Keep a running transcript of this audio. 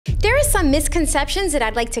There are some misconceptions that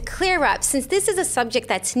I'd like to clear up since this is a subject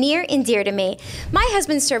that's near and dear to me. My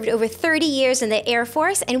husband served over 30 years in the Air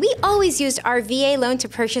Force, and we always used our VA loan to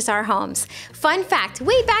purchase our homes. Fun fact,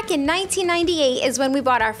 way back in 1998 is when we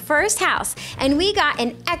bought our first house, and we got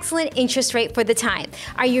an excellent interest rate for the time.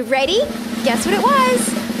 Are you ready? Guess what it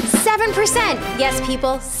was? 7%. Yes,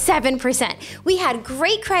 people, 7%. We had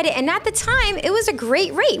great credit, and at the time, it was a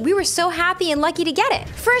great rate. We were so happy and lucky to get it.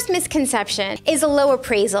 First misconception is a low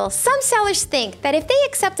appraisal. Some sellers think that if they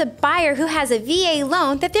accept a buyer who has a VA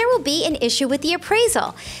loan, that there will be an issue with the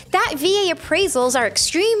appraisal. That VA appraisals are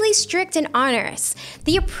extremely strict and onerous.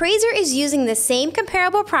 The appraiser is using the same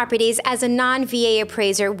comparable properties as a non-VA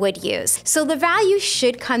appraiser would use, so the value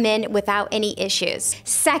should come in without any issues.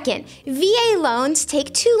 Second, VA loans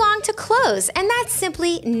take too long to close, and that's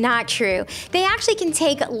simply not true. They actually can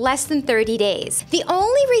take less than 30 days. The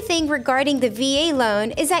only thing regarding the VA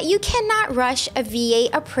loan is that you cannot rush a VA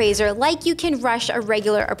appraiser like you can rush a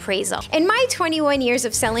regular appraisal. In my 21 years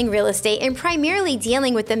of selling real estate and primarily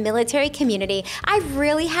dealing with the military community, I've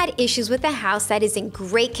really had issues with a house that is in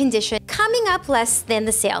great condition coming up less than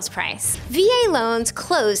the sales price. VA loans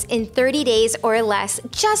close in 30 days or less,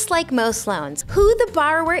 just like most loans. Who the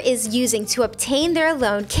borrower is using to obtain their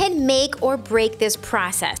loan can make or break this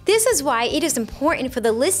process. This is why it is important for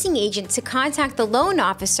the listing agent to contact the loan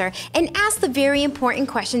officer and ask the very important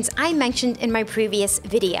questions I mentioned in my previous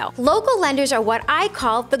video. Local lenders are what I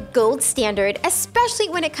call the gold standard, especially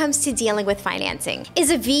when it comes to dealing with financing. Is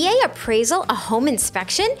a VA appraisal a home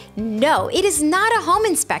inspection? No, it is not a home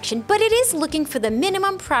inspection, but it is looking for the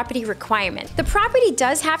minimum property requirement. The property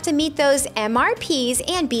does have to meet those MRPs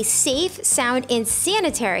and be safe, sound, and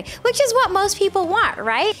sanitary, which is what most people want,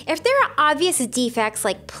 right? If there are obvious defects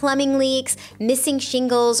like plumbing leaks, missing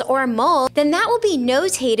shingles, or mold, then that will be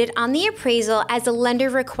notated on the appraisal as a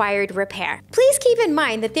lender-required repair. Please keep in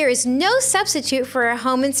mind that there is no substitute for a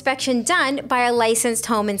home inspection done by a licensed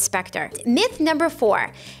home inspector. Myth number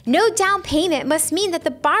 4, no down payment must mean that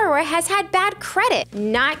the borrower has had bad credit.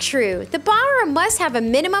 Not true. The borrower must have a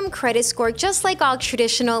minimum credit score just like all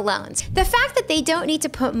traditional loans. The fact that they don't need to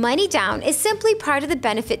put money down is simply part of the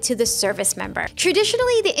benefit to the service member.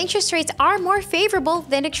 Traditionally, the interest rates are more favorable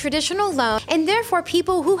than a traditional loan, and therefore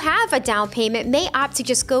people who have a down payment may opt to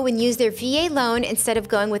just go and use their VA loan instead of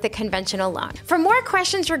going with a conventional loan. For more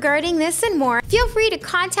questions regarding this and more, feel free to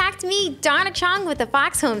contact me, Donna Chong with the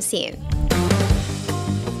Fox Homes team.